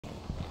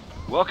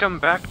Welcome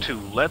back to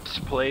Let's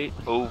Play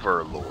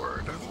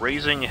Overlord,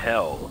 Raising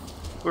Hell.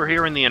 We're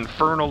here in the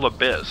Infernal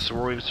Abyss,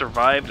 where we've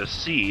survived a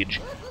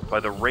siege by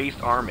the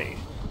Wraith army.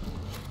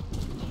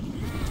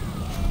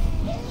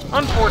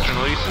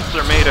 Unfortunately, since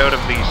they're made out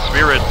of the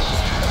spirits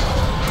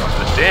of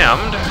the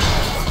damned,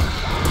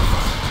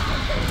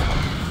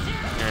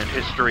 and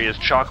history is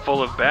chock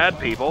full of bad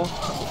people,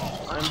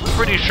 I'm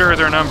pretty sure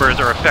their numbers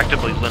are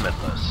effectively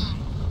limitless.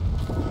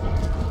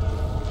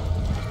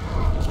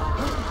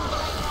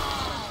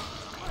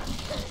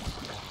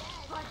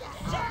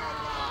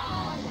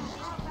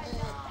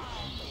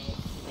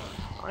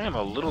 I am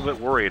a little bit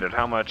worried at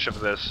how much of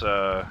this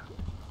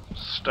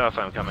stuff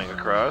I'm coming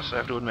across, I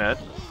have to admit.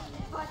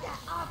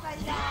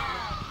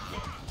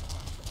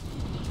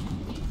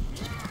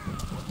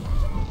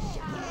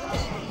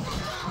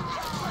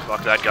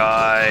 Fuck that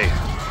guy.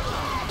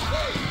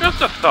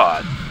 Just a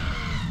thought.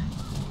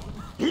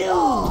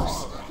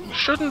 Blues.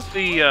 Shouldn't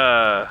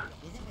the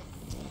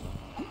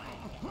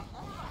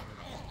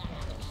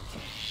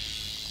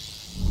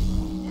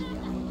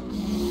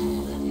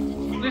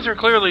these are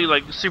clearly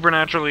like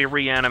supernaturally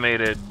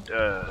reanimated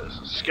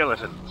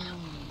skeletons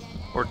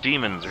or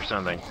demons or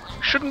something.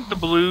 Shouldn't the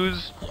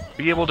blues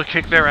be able to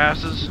kick their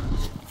asses?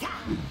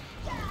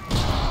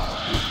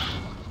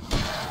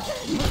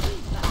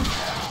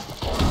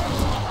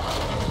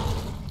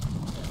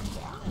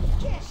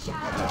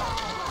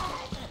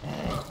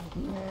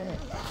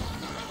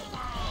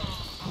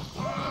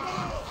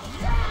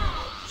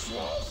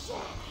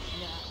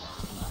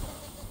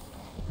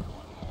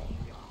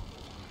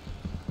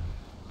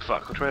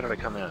 Fuck, which way did I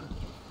come in?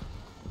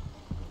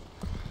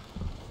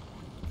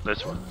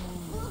 This one.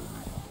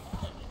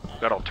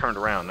 Got all turned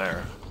around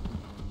there.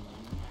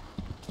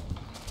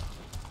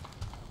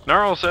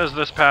 Gnarl says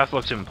this path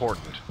looks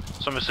important,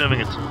 so I'm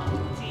assuming it's...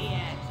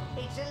 Dear,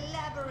 it's a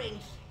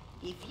labyrinth.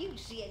 If you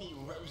see any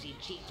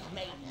rosy-cheeked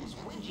maidens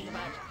whinging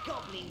about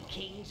goblin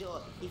kings,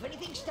 or if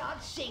anything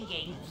starts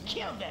singing,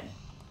 kill them.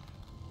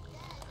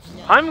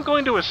 I'm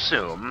going to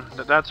assume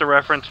that that's a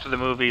reference to the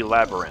movie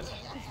Labyrinth,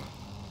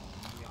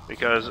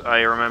 because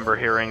I remember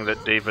hearing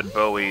that David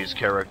Bowie's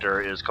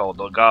character is called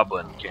the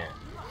Goblin King.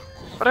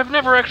 But I've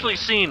never actually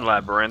seen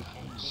Labyrinth,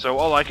 so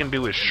all I can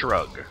do is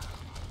shrug.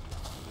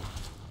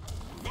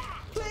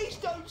 Please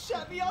don't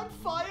set me on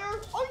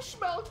fire! I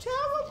smell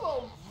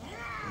terrible!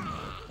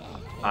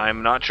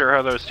 I'm not sure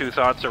how those two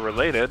thoughts are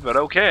related, but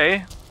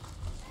okay.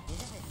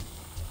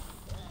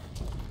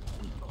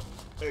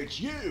 It's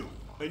you!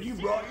 And you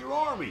brought your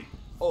army!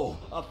 Oh,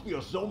 I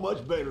feel so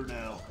much better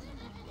now.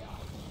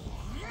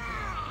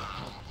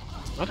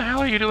 What the hell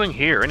are you doing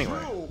here, anyway?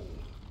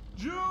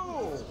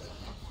 Joe!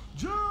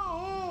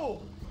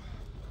 Joe!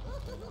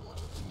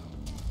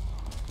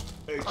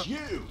 It's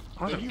you!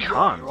 Wasn't and you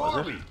Khan, brought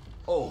your was it? army.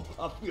 Oh,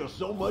 I feel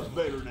so much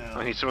better now. I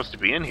mean, he's supposed to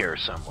be in here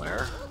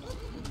somewhere.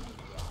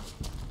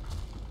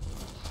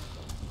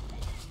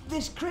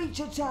 This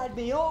creature tied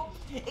me up.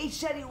 It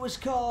said it was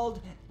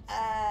called,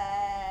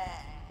 I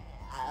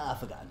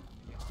forgot.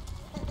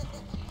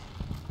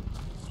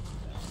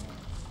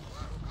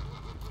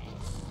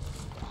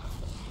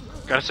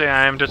 Gotta say,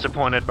 I am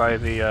disappointed by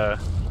the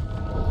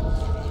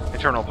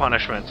eternal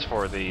punishments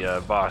for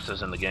the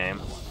bosses in the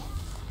game.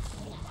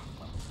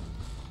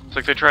 It's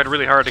like they tried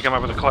really hard to come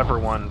up with a clever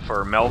one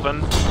for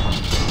Melvin.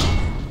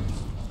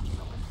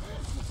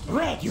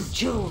 Red, you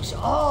choose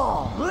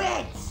all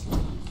reds.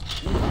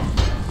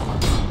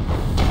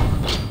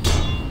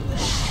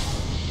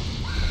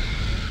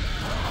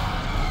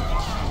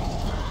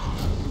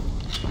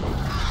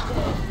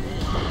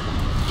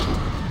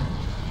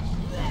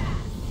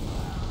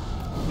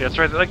 Yeah, that's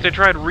right. Like they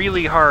tried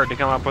really hard to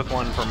come up with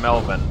one for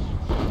Melvin.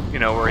 You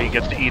know, where he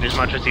gets to eat as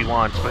much as he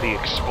wants, but he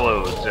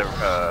explodes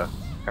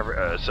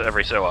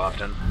every so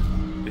often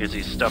because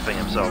he's stuffing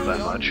himself that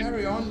much.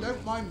 Carry on,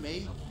 don't mind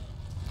me.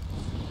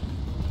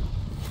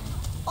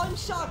 I'm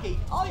soggy.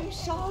 I'm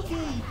soggy.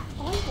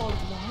 I want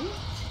light.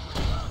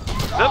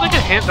 Is that like a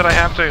hint that I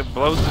have to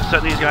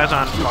set these guys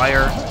on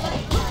fire?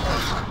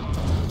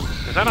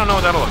 Because I don't know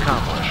what that'll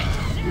accomplish.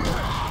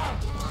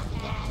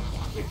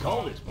 They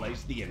call this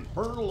place the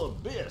Infernal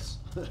Abyss.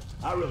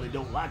 I really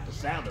don't like the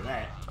sound of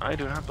that. I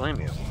do not blame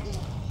you.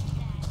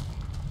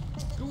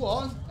 Go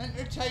on,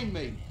 entertain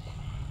me.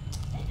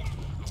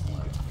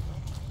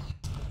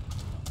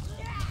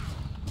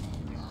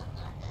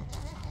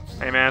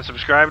 Hey man,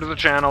 subscribe to the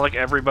channel like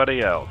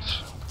everybody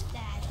else.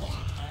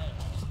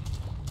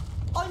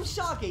 I'm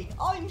soggy.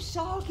 I'm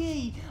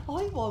soggy.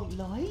 I want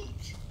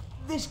light.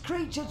 This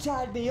creature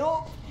tied me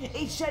up.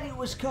 It said it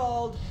was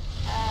called,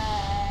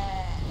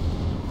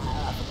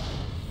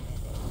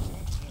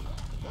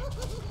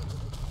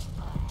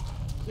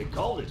 They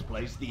call this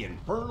place the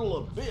Infernal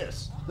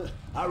Abyss.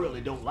 I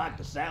really don't like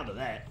the sound of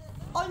that.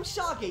 I'm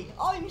soggy.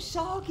 I'm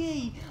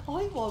soggy.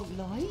 I want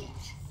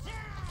light.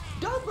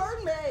 Don't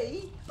burn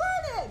me.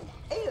 Burn him.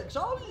 He looks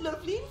all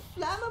lovely and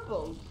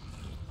flammable.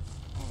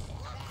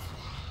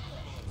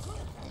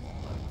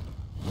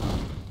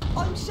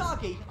 I'm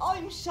soggy.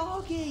 I'm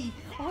soggy.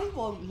 I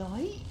want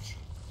light.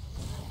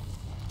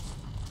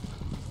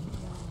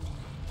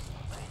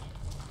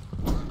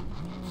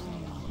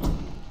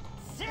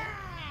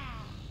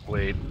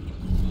 Wait.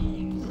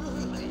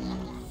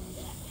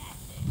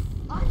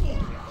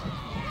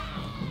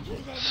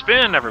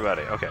 Spin,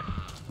 everybody! Okay.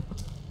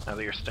 Now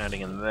that you're standing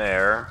in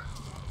there...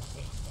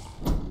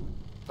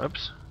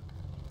 Oops.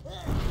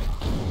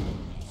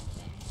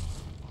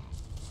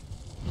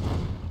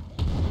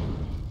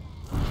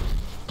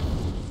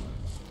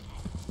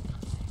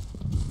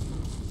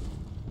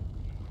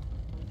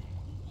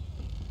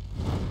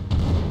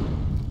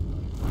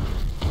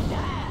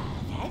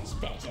 That's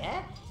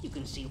better. You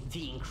can see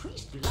the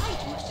increased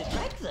light must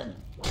attract them.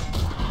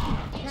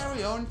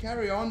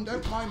 Carry on,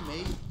 don't mind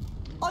me.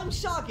 I'm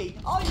Soggy.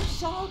 I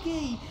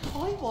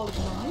was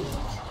right.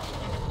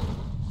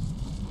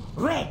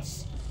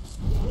 Wraiths.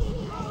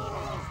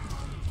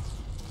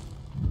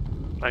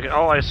 Like,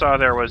 all I saw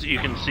there was you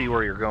can see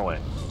where you're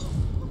going.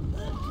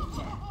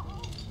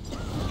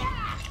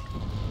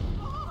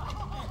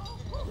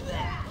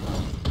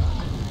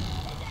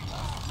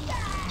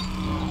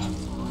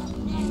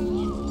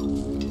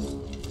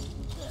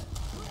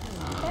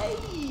 Hey,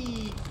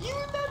 you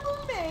remember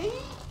me?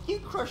 You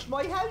crushed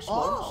my house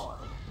once.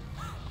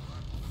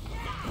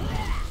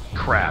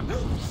 Crap.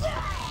 That's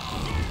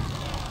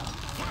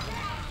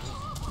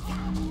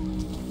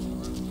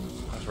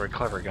very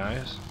clever,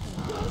 guys.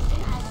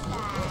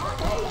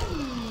 Hey,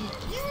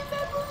 you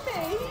remember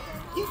me?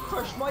 You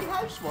crushed my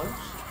house once.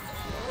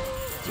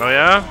 Oh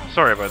yeah?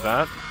 Sorry about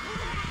that.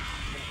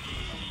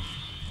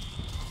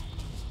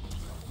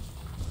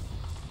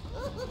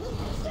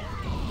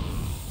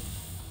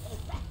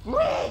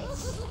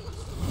 Wraiths!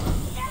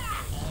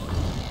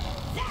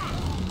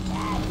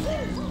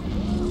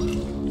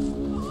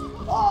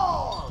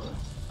 All!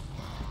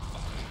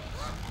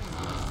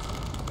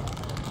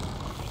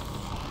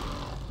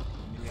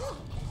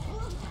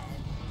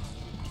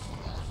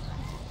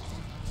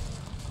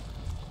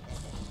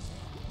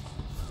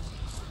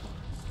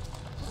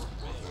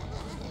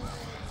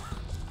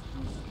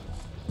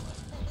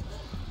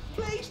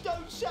 Please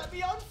don't set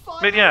me on fire!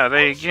 But yeah,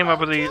 they came up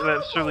with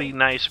that's really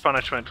nice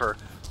punishment for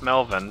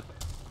Melvin.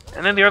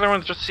 And then the other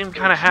ones just seemed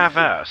kind of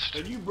half-assed.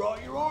 And you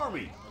brought your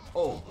army.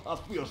 Oh, I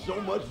feel so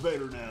much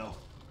better now.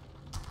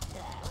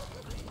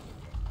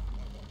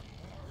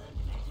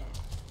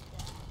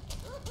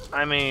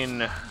 I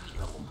mean...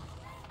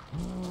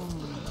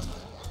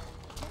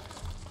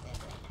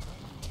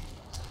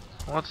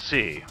 Let's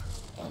see.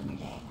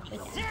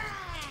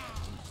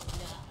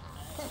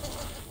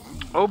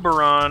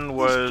 Oberon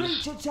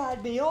was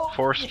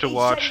forced to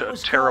watch a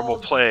terrible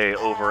play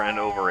over and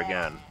over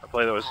again. A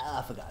play that was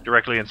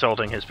directly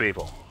insulting his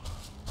people.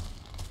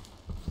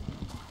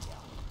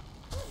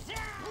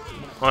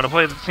 Well, and a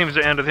play that seems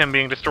to end with him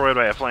being destroyed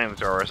by a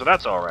flamethrower, so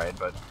that's alright,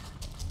 but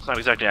it's not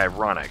exactly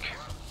ironic.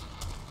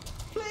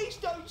 Please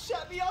don't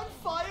set me on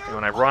fire! You know,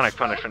 an ironic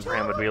punishment for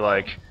him would be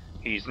like,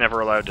 he's never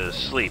allowed to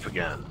sleep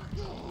again.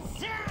 So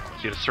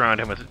you just surround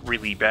him with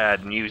really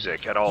bad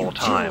music at all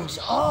times.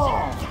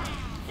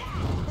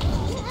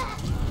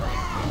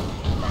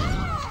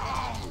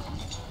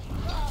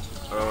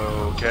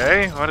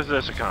 Okay, what has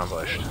this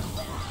accomplished?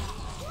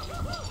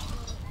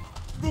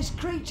 This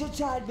creature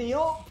tied me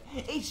up.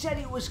 It said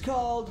it was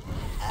called,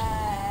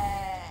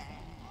 I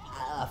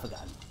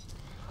forgot.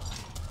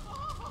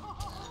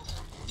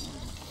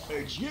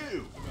 It's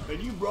you,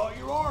 and you brought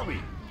your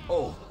army.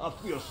 Oh, I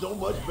feel so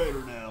much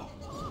better now.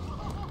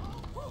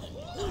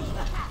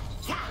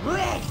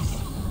 Wraiths!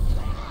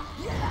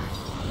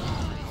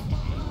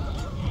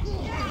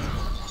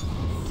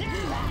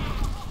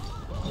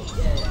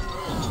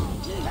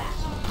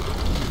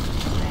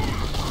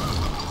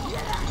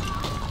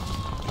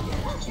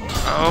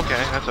 Oh,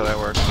 okay, that's how that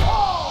works.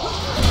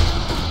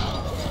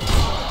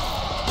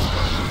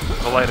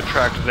 The light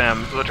attracted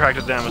them,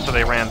 so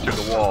they ran through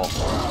the wall.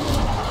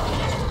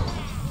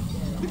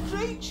 The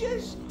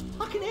creatures!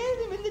 I can hear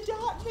them in the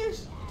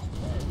darkness!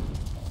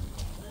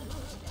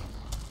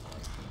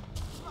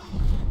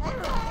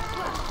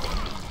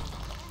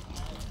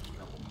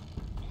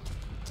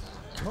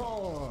 Can't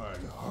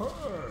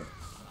hurt.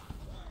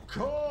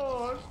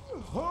 Can't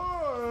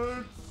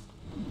hurt.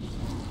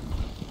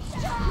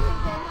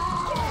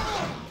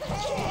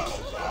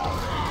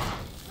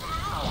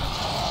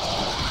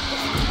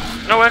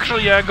 No,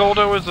 actually, yeah,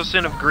 Goldo is the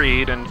sin of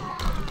greed, and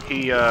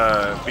he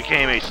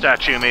became a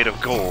statue made of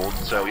gold,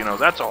 so, you know,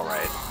 that's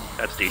alright.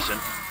 That's decent.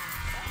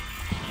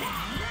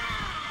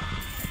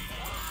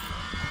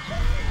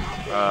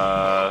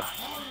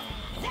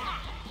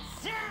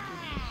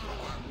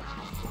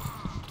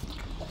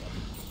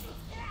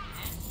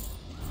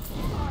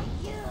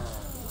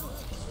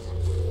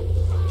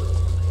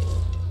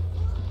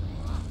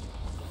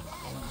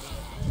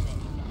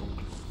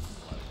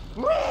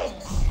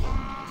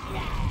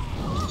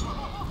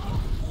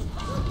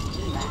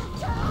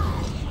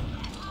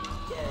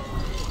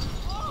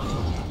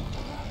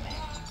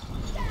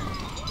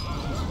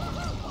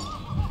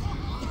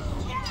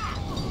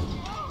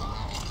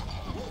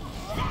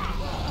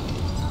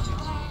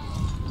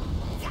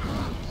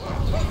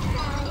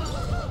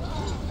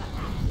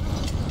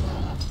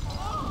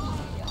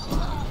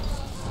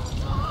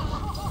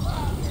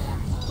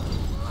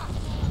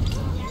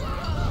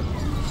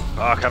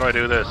 Fuck, how do I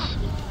do this?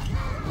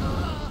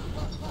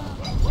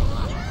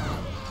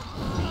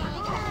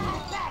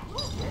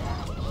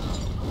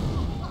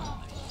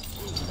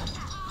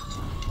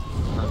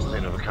 Doesn't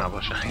seem to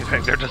accomplish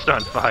anything. They're just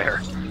on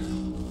fire.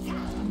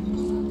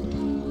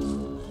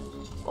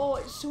 Oh,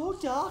 it's so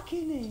dark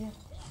in here.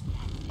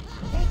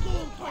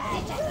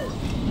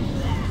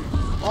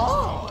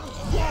 Oh!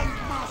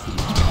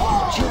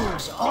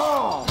 Jules,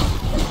 oh!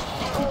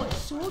 Oh,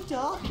 it's so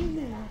dark in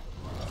there.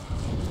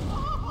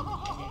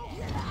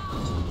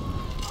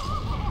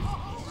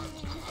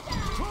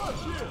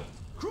 Crush it!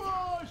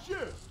 Crush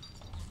it!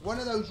 One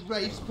of those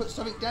wraiths put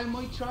something down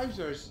my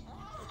trousers.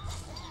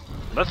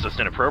 That's just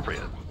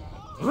inappropriate.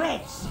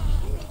 Wraiths!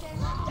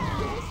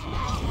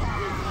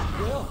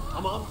 Well,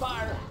 I'm on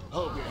fire.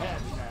 Hope you're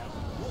happy now.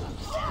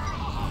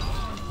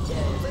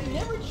 They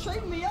never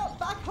chained me up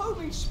back home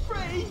in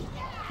Spree.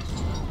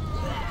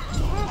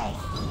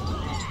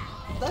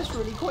 That's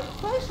really quite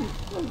pleasant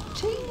and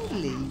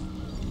tingly.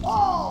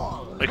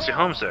 Oh! Makes you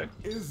homesick.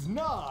 Is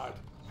not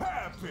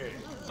happy.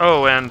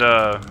 Oh, and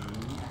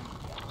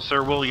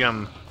Sir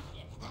William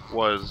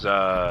was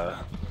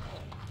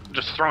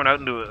just thrown out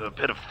into a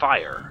pit of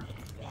fire,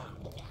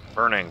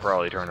 burning for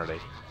all eternity.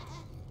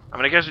 I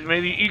mean, I guess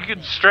maybe you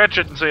could stretch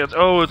it and say it's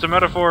a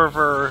metaphor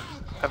for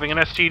having an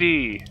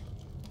STD.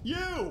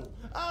 You!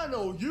 I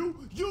know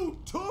you! You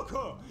took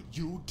her!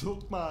 You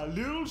took my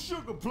little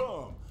sugar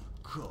plum!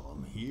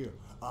 Come here,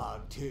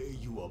 I'll tear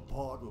you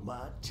apart with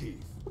my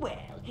teeth.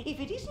 Well, if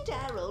it isn't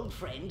our old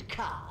friend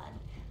Khan,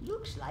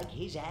 looks like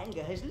his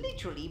anger has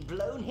literally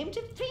blown him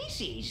to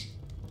pieces.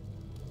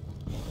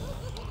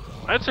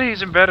 I'd say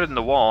he's embedded in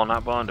the wall,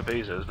 not blown to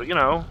pieces, but you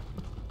know.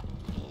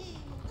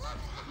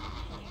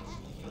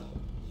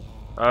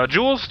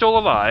 Jules still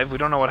alive. We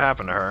don't know what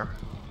happened to her.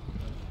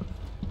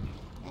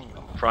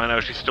 Probably know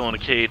she's still in a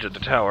cage at the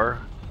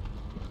tower.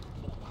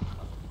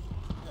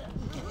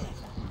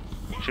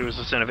 She was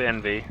the sin of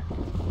envy.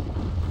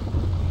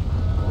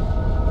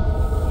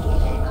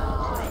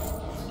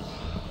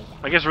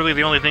 I guess really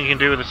the only thing you can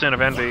do with the sin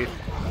of envy,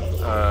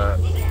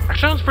 actually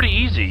sounds pretty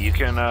easy. You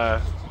can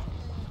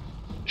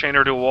chain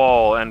her to a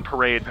wall and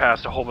parade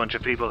past a whole bunch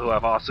of people who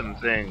have awesome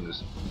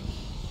things.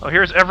 Oh,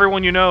 here's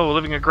everyone you know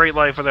living a great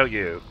life without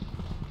you.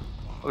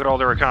 Look at all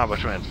their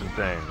accomplishments and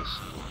things.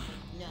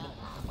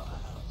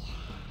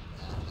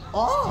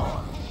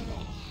 Oh!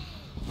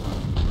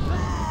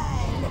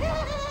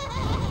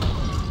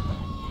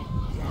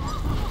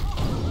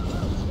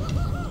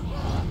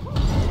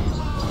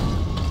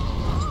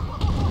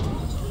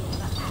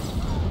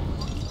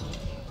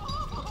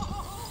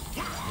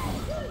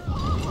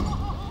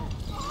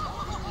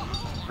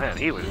 Man,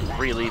 he was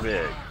really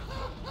big.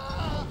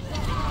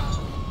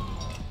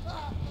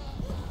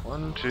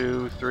 1,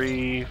 2,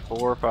 3,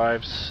 4,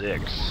 5,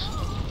 6.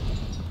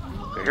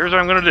 Okay, here's what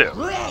I'm gonna do.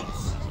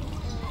 Wraiths!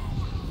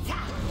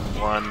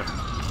 1.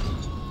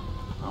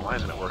 Oh, why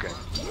isn't it working?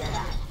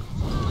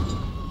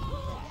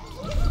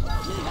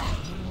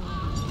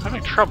 I'm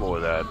having trouble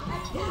with that.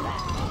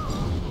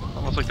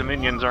 Almost like the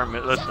minions aren't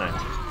listening.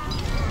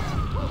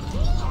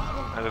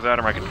 Either that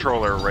or my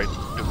controller right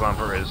to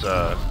bumper is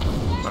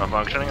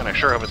malfunctioning, and I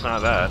sure hope it's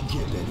not that.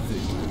 Get that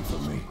thing away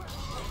from me.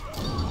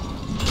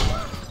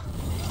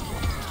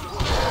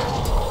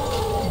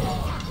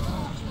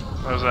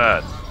 What was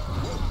that?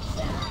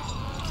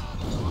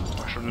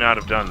 I should not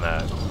have done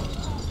that.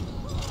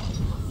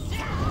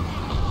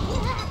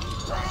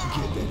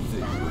 Get that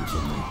thing away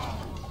from me.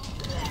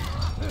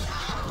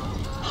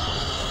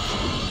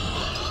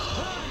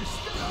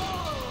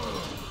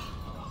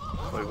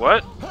 Wait,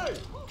 what? Hey,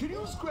 can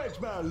you scratch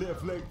my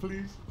left leg,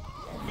 please?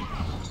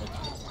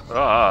 All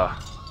I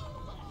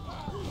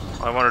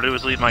want to do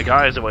is lead my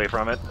guys away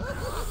from it.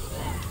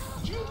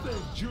 Do you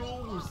think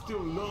Jewel will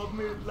still love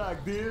me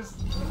like this?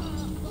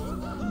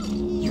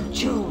 You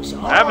choose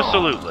all.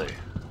 Absolutely.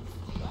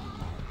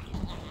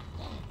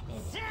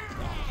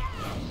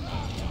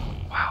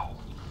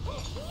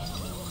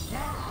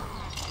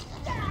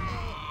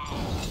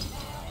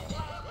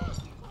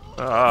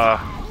 Wow.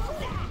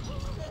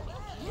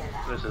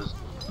 This is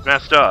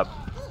messed up.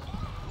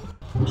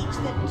 It's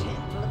the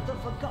temple of the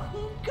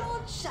forgotten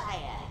god,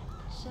 sire.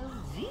 So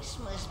this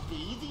must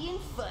be the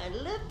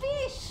Infernal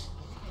Abyss.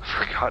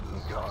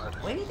 Forgotten god.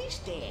 When this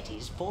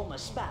deity's former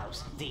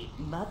spouse, the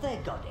mother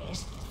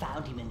goddess,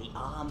 found him in the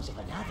arms of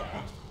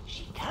another,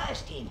 she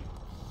cursed him.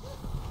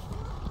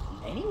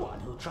 Anyone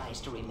who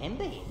tries to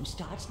remember him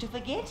starts to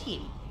forget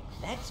him.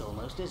 That's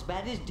almost as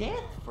bad as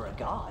death for a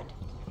god.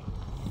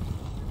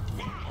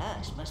 The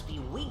curse must be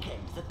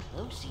weakened the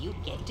closer you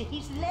get to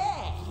his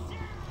lair.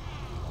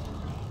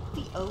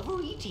 The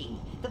overeating,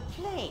 the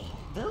plague,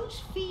 those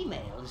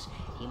females.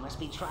 He must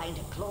be trying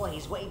to claw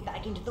his way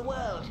back into the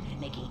world,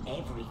 making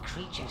every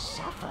creature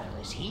suffer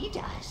as he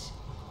does.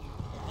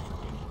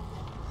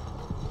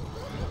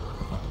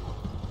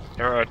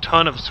 There are a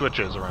ton of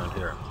switches around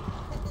here.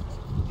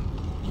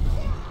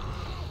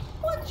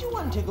 What do you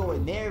want to go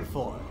in there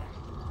for?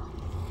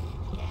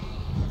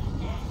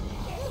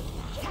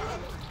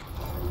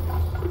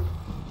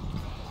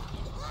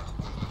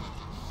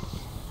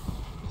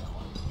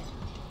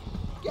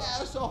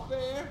 off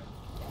there.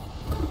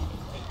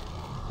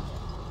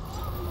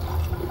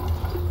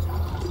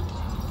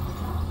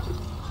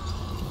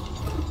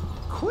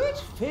 Quit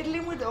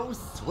fiddling with those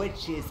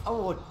switches.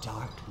 Oh,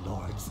 Dark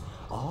Lords.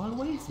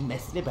 Always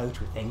messing about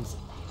with things.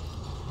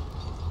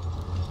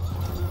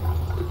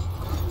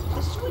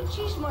 The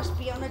switches must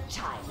be on a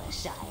timer,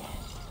 sire.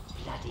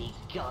 Bloody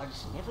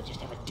gods, never just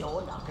have a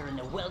door knocker and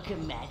a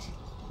welcome mat.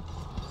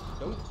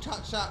 Don't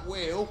touch that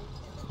wheel.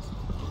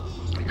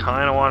 I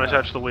kind of want to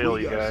touch the wheel,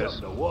 We you got guys.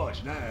 something to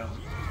watch now.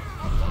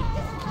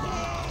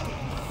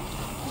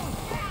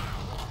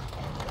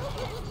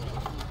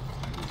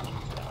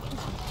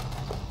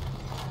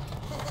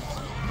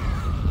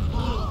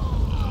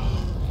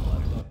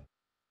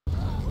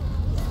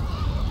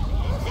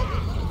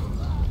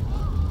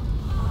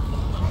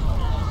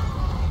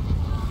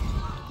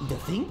 The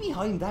thing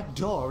behind that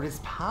door is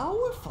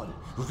powerful.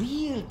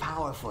 Real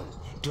powerful.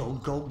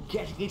 Don't go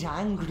getting it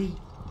angry.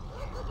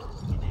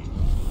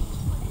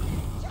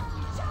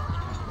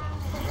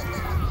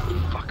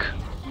 Fuck.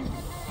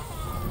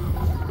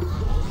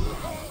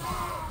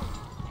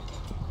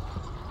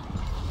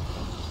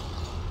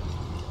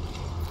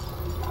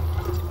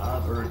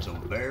 I've heard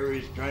some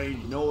very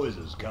strange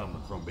noises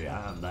coming from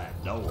behind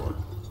that door.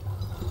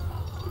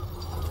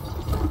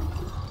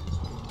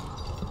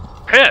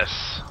 Piss!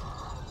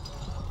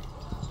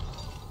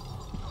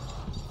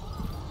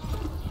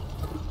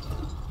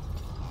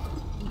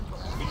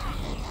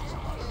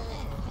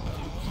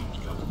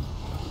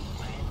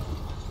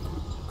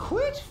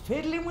 Quit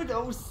fiddling with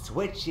those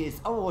switches.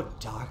 Oh,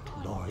 Dark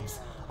Lords.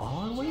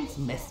 Always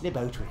messing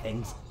about with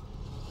things.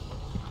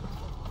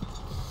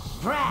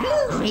 Brown,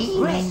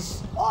 green, red,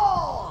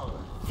 all!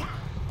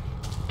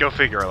 Go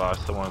figure, I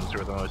lost the ones who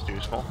were the most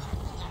useful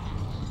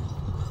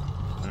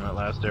in that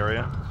last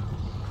area.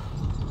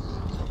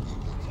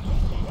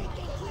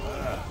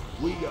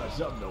 We got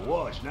something to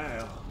watch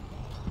now.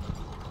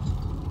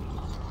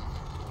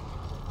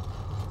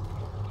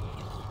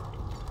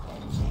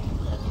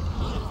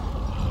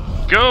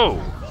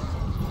 Go!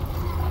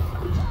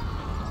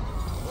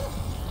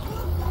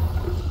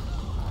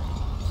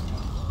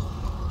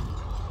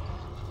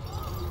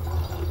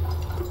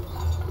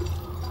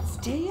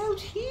 Stay out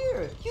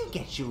here. You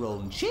get your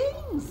own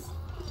chins.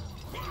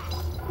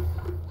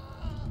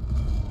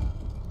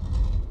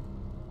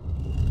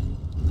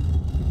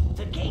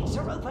 The gates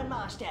are open,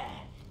 Master.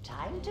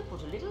 Time to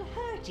put a little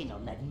hurting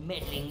on that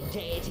meddling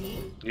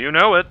deity. You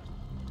know it.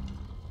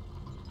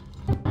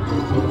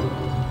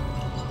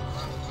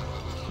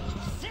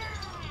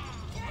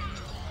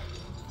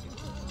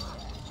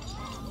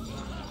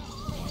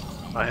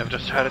 I have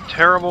just had a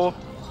terrible,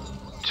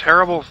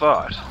 terrible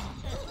thought.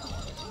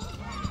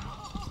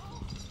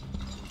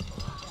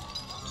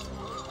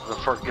 The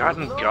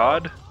Forgotten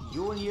God?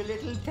 You and your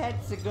little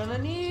pets are gonna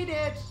need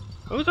it.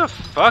 Who the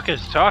fuck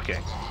is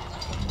talking?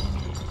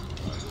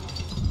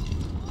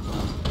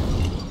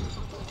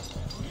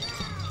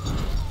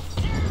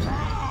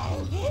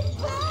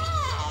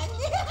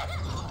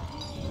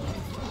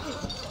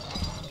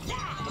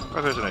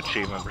 Oh, there's an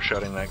achievement for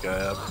shutting that guy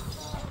up.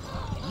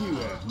 You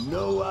have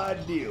no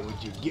idea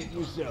what you're getting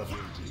yourself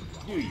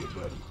into, do you,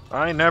 buddy?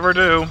 I never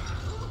do.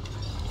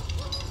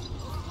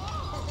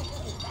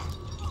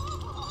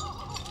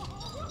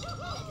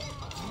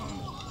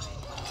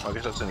 I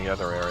guess that's in the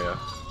other area.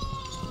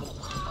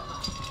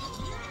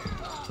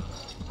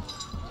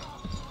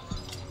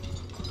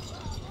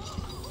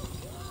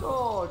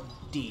 Oh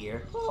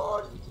dear.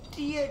 Oh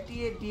dear,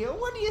 dear, dear.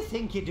 What do you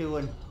think you're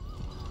doing?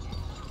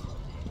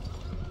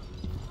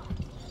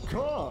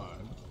 Con,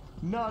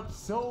 not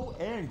so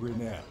angry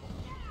now.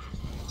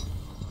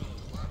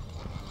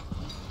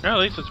 Yeah, at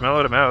least it's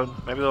mellowed him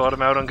out. Maybe they'll let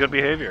him out on good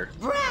behavior.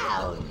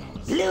 Brown,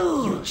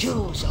 blue, you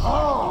choose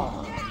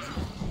all.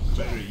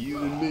 Better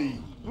you than me.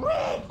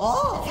 Red,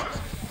 all.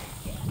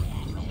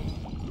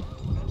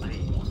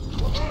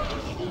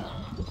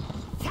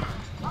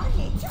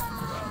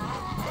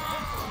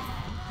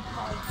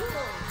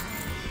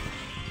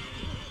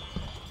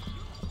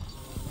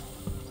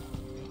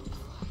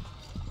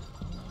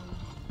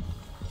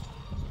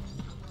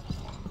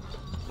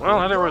 Well,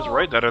 Heather was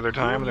right that other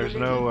time. There's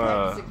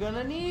no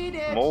gonna need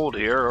it. mold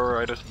here, or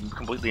I just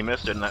completely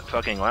missed it in that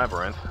fucking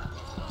labyrinth.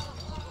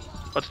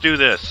 Let's do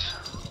this.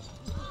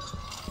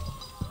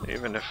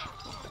 Even if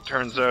it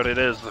turns out it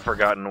is the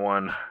Forgotten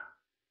One.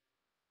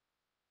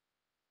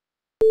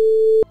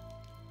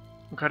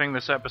 I'm cutting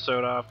this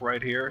episode off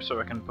right here so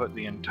I can put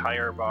the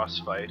entire boss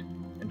fight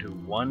into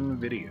one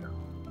video.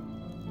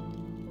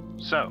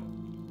 So,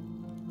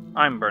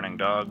 I'm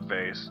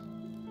BurningDogFace,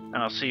 and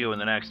I'll see you in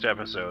the next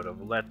episode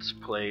of Let's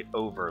Play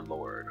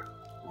Overlord,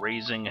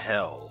 Raising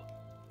Hell.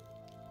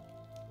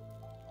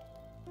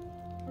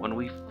 When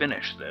we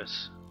finish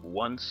this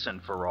once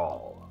and for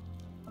all.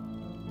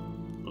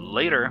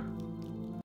 Later.